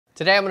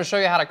Today I'm going to show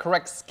you how to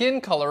correct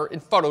skin color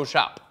in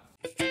Photoshop.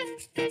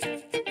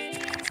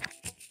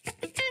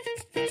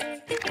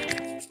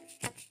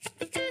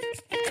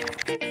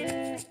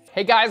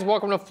 Hey guys,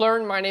 welcome to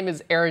Phlearn. My name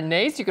is Aaron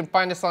Nace. You can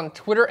find us on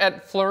Twitter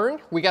at Phlearn.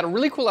 We got a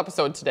really cool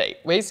episode today.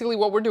 Basically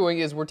what we're doing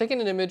is we're taking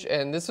an image,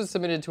 and this was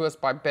submitted to us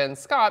by Ben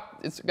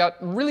Scott. It's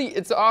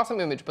an awesome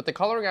image, but the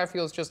coloring I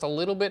feel is just a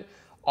little bit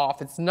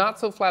off. It's not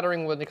so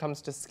flattering when it comes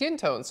to skin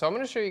tones. So I'm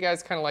going to show you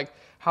guys kind of like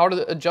how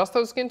to adjust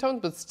those skin tones,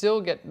 but still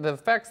get the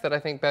effects that I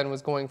think Ben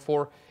was going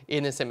for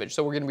in this image.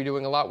 So we're going to be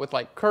doing a lot with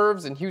like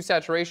curves and hue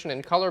saturation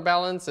and color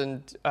balance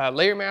and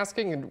layer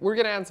masking, and we're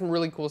going to add some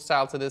really cool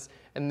style to this,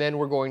 and then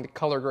we're going to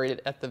color grade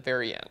it at the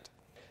very end.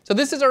 So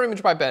this is our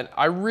image by Ben.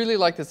 I really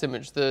like this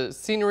image. The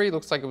scenery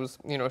looks like it was,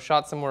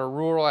 shot somewhere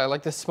rural. I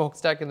like the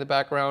smokestack in the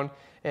background.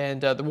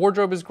 And the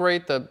wardrobe is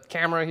great, the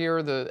camera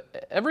here,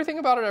 everything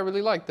about it I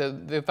really like.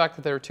 The fact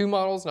that there are two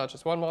models, not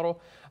just one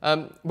model.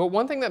 But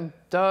one thing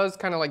that does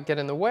kind of like get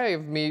in the way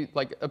of me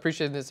like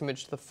appreciating this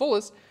image to the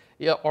fullest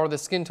are the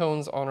skin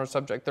tones on our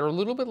subject. They're a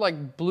little bit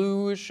like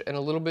bluish and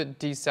a little bit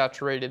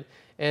desaturated.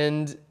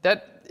 And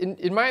that,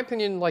 in my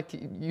opinion, like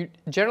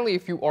generally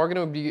if you are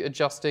going to be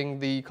adjusting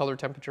the color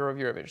temperature of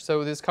your image.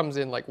 So this comes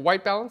in like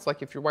white balance,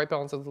 like if your white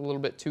balance is a little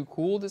bit too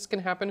cool, this can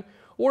happen.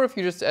 Or if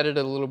you just edit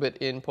it a little bit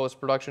in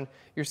post-production,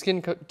 your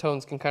skin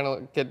tones can kind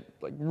of get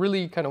like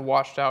really kind of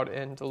washed out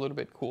and a little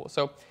bit cool.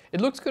 So it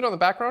looks good on the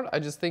background. I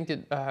just think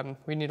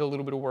we need a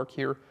little bit of work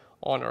here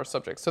on our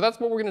subject. So that's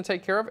what we're going to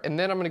take care of. And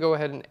then I'm going to go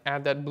ahead and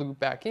add that blue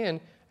back in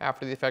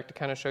after the effect to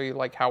kind of show you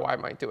like how I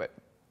might do it.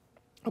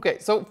 Okay,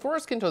 so for our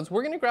skin tones,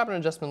 we're going to grab an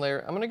adjustment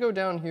layer. I'm going to go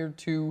down here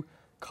to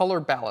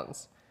color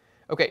balance.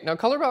 Okay, now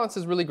color balance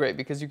is really great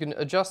because you can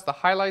adjust the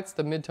highlights,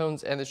 the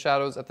midtones, and the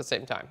shadows at the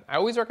same time. I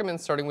always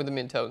recommend starting with the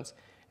midtones.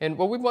 And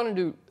what we want to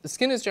do, the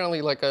skin is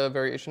generally like a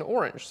variation of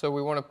orange, so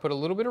we want to put a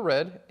little bit of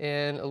red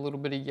and a little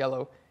bit of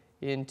yellow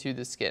into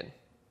the skin.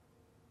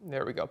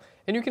 There we go.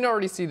 And you can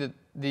already see that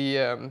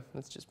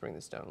let's just bring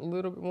this down a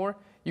little bit more.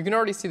 You can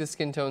already see the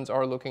skin tones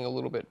are looking a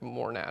little bit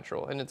more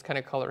natural, and it's kind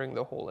of coloring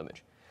the whole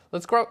image.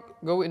 Let's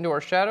go into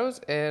our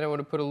shadows, and I want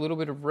to put a little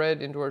bit of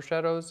red into our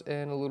shadows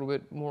and a little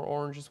bit more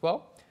orange as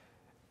well.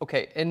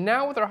 Okay, and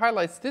now with our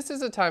highlights, this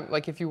is a time,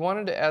 like if you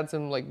wanted to add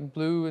some like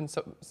blue and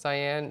some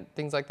cyan,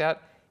 things like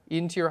that,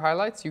 into your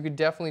highlights, you could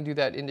definitely do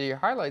that into your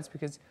highlights,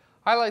 because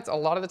highlights a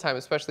lot of the time,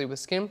 especially with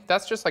skin,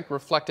 that's just like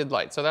reflected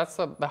light. So that's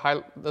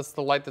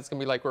the light that's going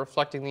to be like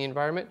reflecting the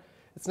environment.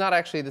 It's not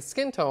actually the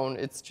skin tone,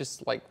 it's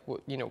just like,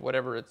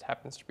 whatever it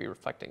happens to be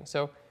reflecting.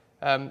 So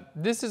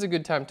this is a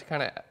good time to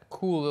kind of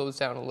cool those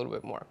down a little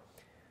bit more.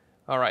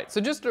 All right,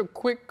 so just a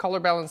quick color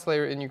balance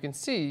layer, and you can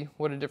see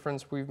what a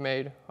difference we've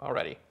made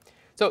already.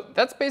 So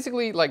that's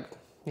basically like,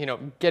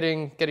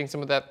 getting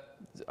some of that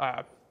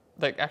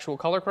like actual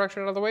color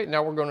correction out of the way.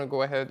 Now we're going to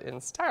go ahead and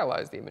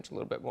stylize the image a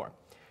little bit more.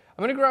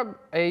 I'm going to grab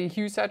a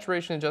hue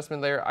saturation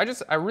adjustment layer.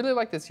 I really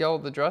like this yellow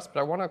of the dress, but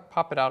I want to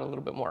pop it out a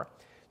little bit more.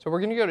 So we're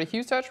going to go to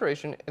hue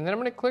saturation, and then I'm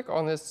going to click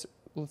on this.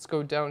 Let's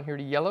go down here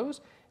to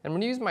yellows. And I'm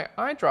going to use my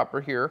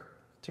eyedropper here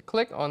to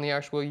click on the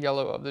actual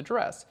yellow of the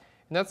dress.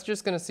 And that's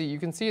just going to see, you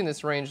can see in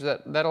this range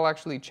that that'll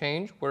actually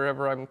change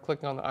wherever I'm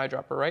clicking on the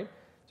eyedropper, right?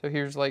 So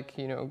here's like,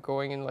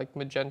 going in like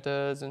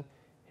magentas, and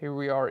here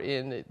we are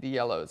in the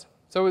yellows.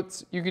 So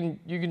you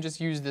can just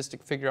use this to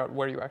figure out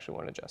where you actually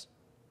want to adjust.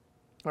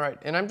 All right,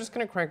 and I'm just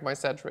going to crank my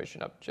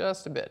saturation up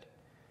just a bit.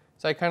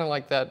 So I kind of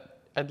like that,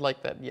 I'd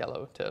like that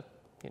yellow to,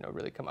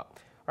 really come up.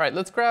 All right,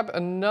 let's grab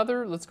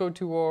another, let's go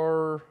to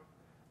our,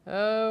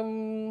 I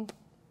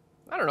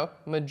don't know,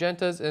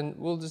 magentas, and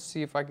we'll just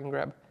see if I can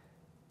grab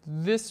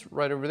this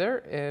right over there,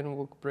 and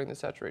we'll bring the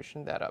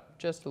saturation that up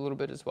just a little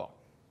bit as well.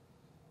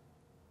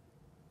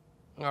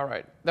 All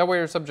right, that way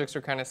our subjects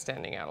are kind of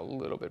standing out a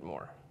little bit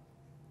more.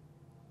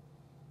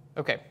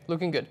 Okay,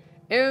 looking good.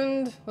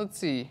 And let's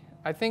see,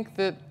 I think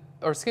that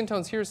our skin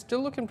tones here are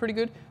still looking pretty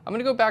good. I'm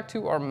gonna go back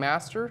to our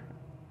master.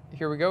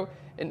 Here we go.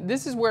 And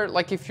this is where,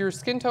 like, if your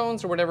skin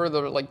tones or whatever,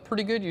 they're like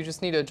pretty good, you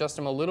just need to adjust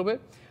them a little bit.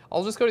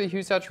 I'll just go to the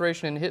hue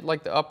saturation and hit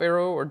like the up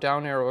arrow or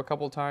down arrow a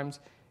couple times,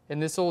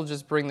 and this will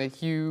just bring the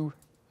hue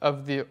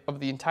of the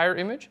entire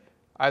image,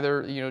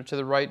 either to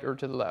the right or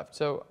to the left.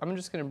 So I'm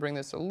just gonna bring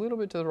this a little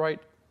bit to the right.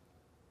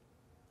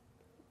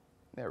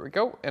 There we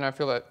go, and I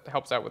feel that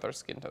helps out with our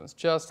skin tones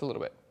just a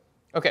little bit.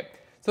 Okay,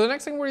 so the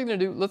next thing we're going to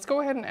do, let's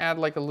go ahead and add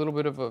like a little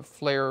bit of a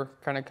flare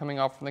kind of coming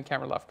off from the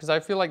camera left, because I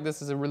feel like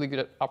this is a really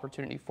good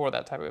opportunity for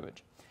that type of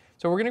image.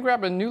 So we're going to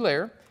grab a new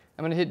layer.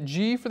 I'm going to hit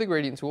G for the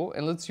gradient tool,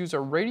 and let's use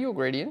our radial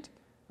gradient.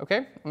 Okay,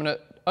 I'm going to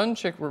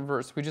uncheck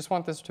reverse. We just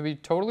want this to be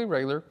totally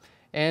regular.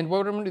 And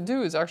what I'm going to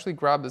do is actually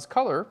grab this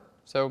color.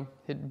 So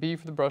hit B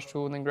for the brush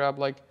tool, and then grab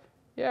like,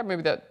 yeah,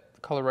 maybe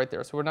that color right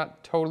there. So we're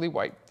not totally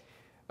white.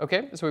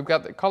 Okay, so we've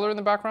got the color in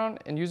the background,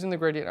 and using the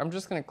gradient, I'm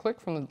just going to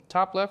click from the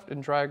top left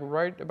and drag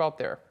right about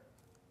there.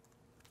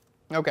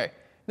 Okay,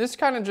 this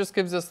kind of just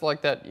gives us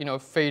like that,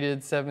 faded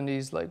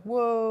 70s, like,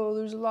 whoa,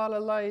 there's a lot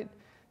of light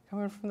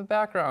coming from the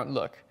background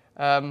look,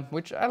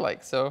 which I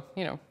like. So,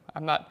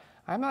 I'm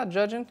I'm not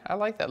judging. I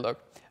like that look.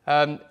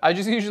 I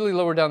just usually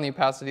lower down the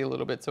opacity a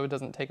little bit so it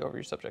doesn't take over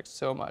your subject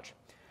so much.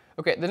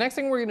 Okay, the next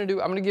thing we're gonna do,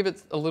 I'm gonna give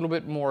it a little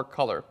bit more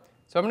color.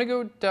 So I'm gonna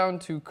go down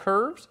to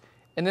curves,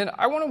 and then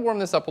I wanna warm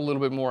this up a little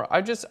bit more.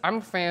 I'm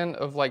a fan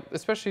of like,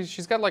 especially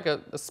she's got like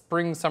a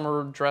spring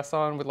summer dress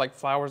on with like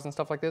flowers and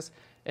stuff like this,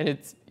 and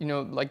it's, you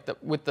know, like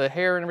with the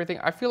hair and everything,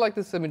 I feel like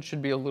this image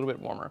should be a little bit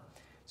warmer.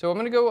 So I'm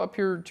gonna go up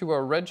here to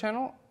our red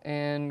channel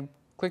and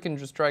click and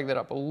just drag that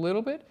up a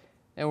little bit.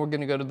 And we're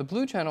gonna go to the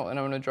blue channel and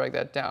I'm gonna drag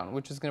that down,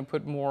 which is gonna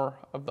put more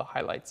of the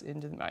highlights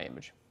into my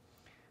image.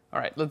 All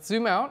right, let's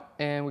zoom out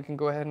and we can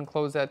go ahead and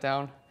close that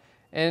down.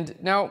 And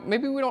now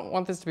maybe we don't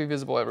want this to be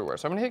visible everywhere.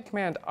 So I'm gonna hit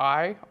Command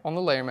I on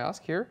the layer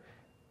mask here.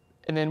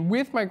 And then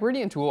with my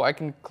gradient tool, I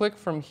can click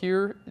from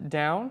here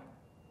down,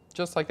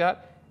 just like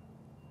that.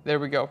 There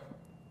we go.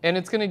 And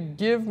it's gonna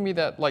give me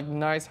that like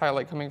nice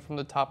highlight coming from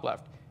the top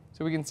left.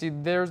 So we can see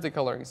there's the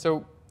coloring.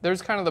 So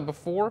there's kind of the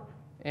before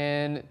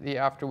and the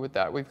after with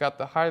that. We've got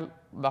the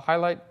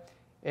highlight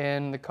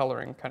and the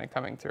coloring kind of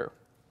coming through.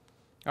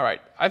 All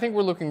right, I think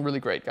we're looking really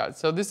great, guys.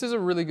 So this is a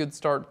really good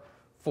start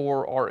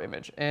for our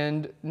image.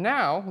 And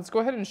now let's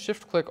go ahead and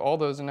shift click all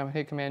those and now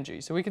hit Command G.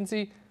 So we can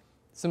see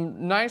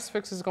some nice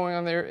fixes going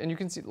on there, and you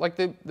can see like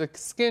the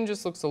skin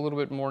just looks a little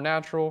bit more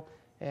natural,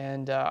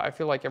 and I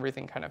feel like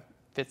everything kind of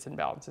fits and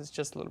balances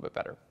just a little bit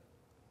better.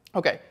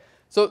 Okay,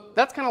 so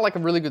that's kind of like a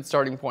really good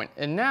starting point.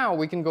 And now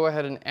we can go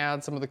ahead and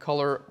add some of the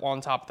color on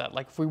top of that.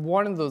 Like if we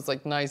wanted those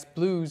like nice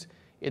blues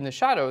in the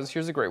shadows,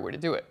 here's a great way to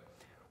do it.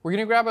 We're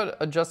gonna grab an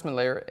adjustment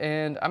layer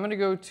and I'm gonna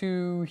go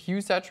to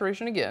Hue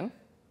Saturation again.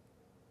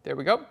 There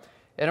we go.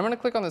 And I'm gonna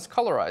click on this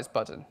colorize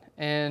button.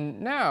 And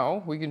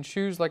now we can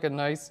choose like a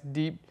nice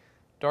deep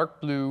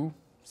dark blue,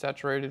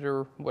 saturated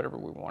or whatever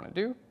we wanna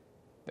do.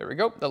 There we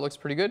go, that looks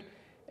pretty good.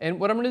 And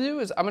what I'm gonna do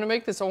is I'm gonna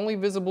make this only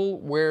visible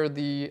where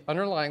the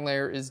underlying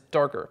layer is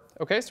darker.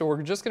 Okay, so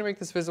we're just gonna make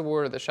this visible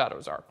where the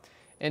shadows are.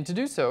 And to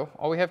do so,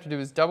 all we have to do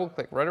is double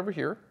click right over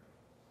here.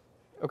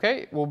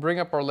 Okay, we'll bring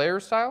up our layer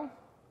style.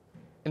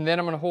 And then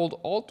I'm gonna hold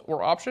Alt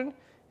or Option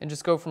and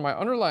just go from my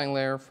underlying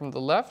layer from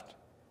the left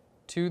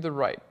to the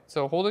right.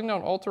 So holding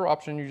down Alt or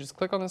Option, you just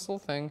click on this little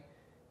thing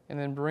and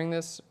then bring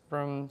this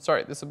from,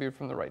 sorry, this will be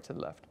from the right to the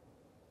left.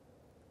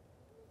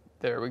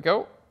 There we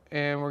go.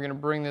 And we're gonna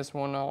bring this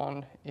one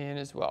on in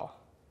as well.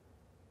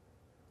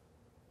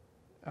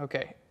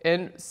 Okay,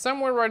 and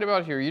somewhere right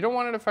about here, you don't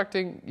want it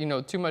affecting, you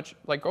know, too much.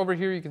 Like over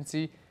here, you can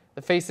see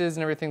the faces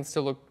and everything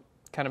still look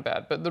kind of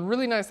bad. But the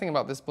really nice thing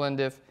about this blend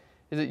diff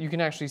is that you can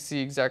actually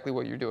see exactly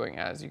what you're doing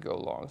as you go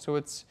along. So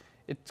it's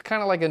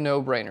kind of like a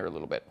no-brainer a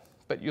little bit.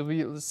 But you'll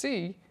be able to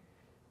see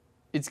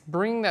it's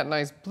bringing that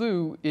nice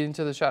blue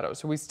into the shadow.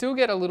 So we still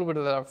get a little bit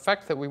of that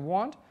effect that we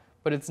want,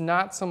 but it's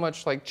not so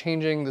much like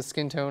changing the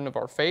skin tone of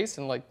our face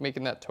and like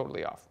making that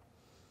totally off.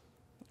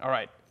 All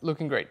right,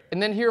 looking great.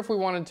 And then here, if we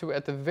wanted to,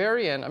 at the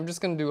very end, I'm just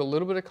gonna do a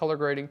little bit of color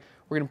grading.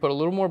 We're gonna put a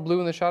little more blue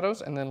in the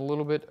shadows and then a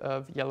little bit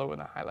of yellow in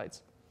the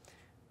highlights.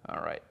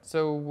 All right,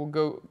 so we'll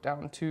go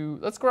down to,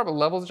 let's grab a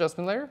levels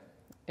adjustment layer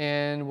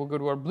and we'll go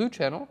to our blue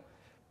channel,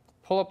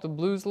 pull up the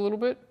blues a little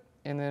bit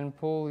and then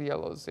pull the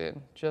yellows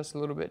in just a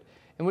little bit.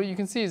 And what you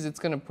can see is it's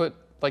gonna put,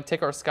 like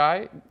take our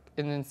sky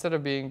and instead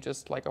of being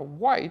just like a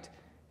white,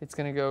 it's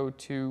gonna go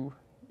to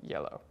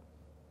yellow.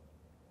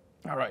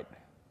 All right,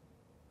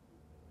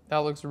 that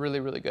looks really,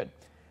 really good.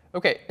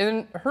 Okay, and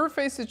then her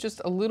face is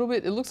just a little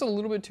bit, it looks a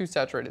little bit too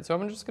saturated. So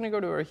I'm just gonna go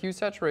to our Hue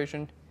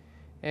Saturation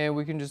and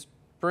we can just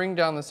bring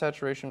down the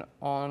saturation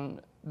on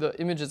the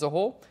image as a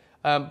whole.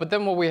 But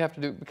then what we have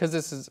to do, because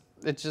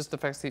it just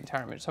affects the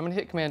entire image. So I'm gonna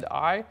hit Command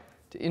I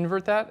to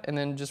invert that, and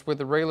then just with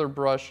the regular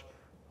brush,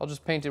 I'll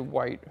just paint it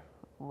white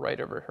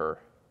right over her.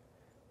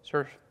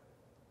 So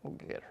we'll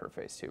get her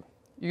face too.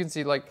 You can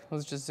see, like,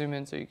 let's just zoom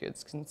in so you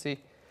guys can see.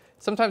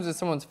 Sometimes if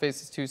someone's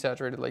face is too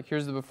saturated, like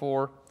here's the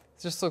before,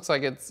 it just looks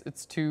like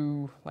it's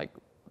too like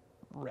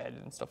red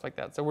and stuff like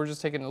that. So we're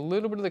just taking a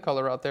little bit of the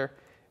color out there,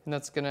 and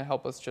that's gonna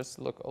help us just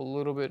look a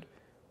little bit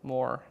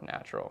more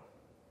natural.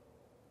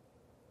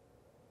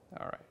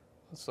 All right,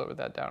 let's slow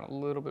that down a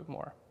little bit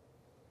more.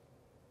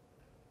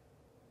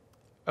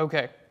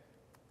 Okay,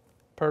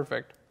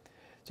 perfect.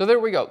 So there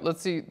we go.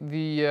 Let's see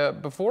the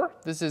before.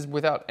 This is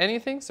without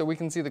anything, so we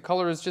can see the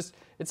color is just,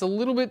 it's a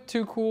little bit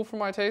too cool for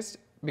my taste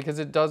because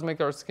it does make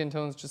our skin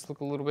tones just look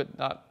a little bit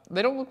not,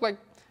 they don't look like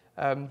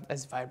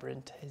as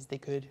vibrant as they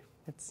could.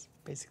 That's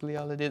basically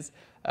all it is.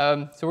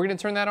 So we're gonna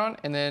turn that on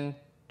and then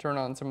turn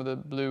on some of the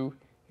blue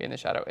in the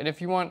shadow. And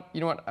if you want, you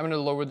know what, I'm gonna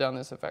lower down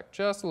this effect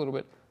just a little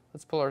bit.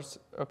 Let's pull our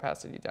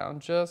opacity down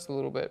just a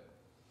little bit.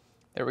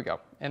 There we go,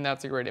 and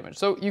that's a great image.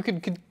 So you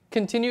could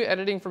continue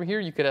editing from here.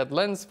 You could add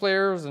lens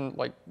flares and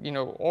like, you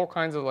know, all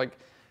kinds of like,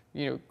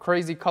 you know,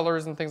 crazy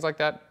colors and things like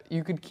that.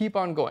 You could keep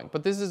on going,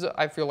 but this is,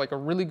 I feel like, a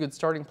really good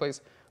starting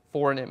place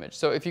for an image.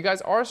 So if you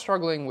guys are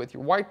struggling with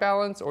your white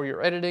balance or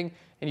your editing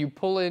and you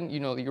pull in, you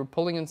know, you're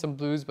pulling in some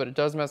blues, but it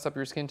does mess up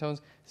your skin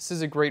tones, this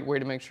is a great way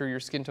to make sure your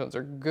skin tones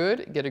are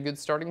good, get a good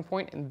starting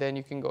point, and then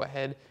you can go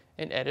ahead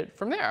and edit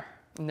from there.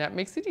 And that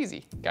makes it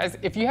easy. Guys,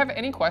 if you have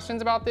any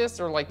questions about this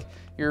or like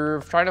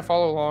you're trying to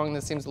follow along and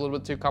this seems a little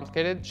bit too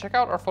complicated, check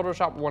out our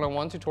Photoshop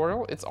 101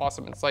 tutorial. It's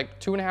awesome. It's like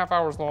 2.5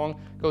 hours long,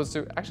 goes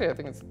through, actually I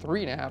think it's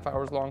 3.5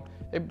 hours long.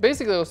 It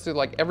basically goes through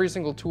like every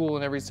single tool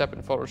and every step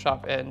in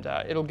Photoshop, and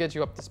it'll get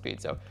you up to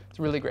speed. So it's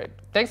really great.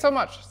 Thanks so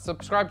much.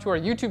 Subscribe to our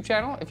YouTube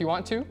channel if you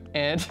want to.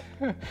 And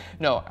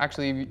no,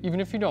 actually, even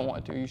if you don't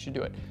want to, you should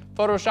do it.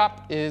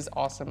 Photoshop is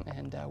awesome,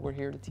 and we're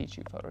here to teach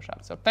you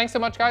Photoshop. So thanks so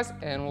much, guys,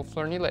 and we'll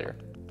Phlearn you later.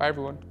 Bye,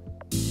 everyone.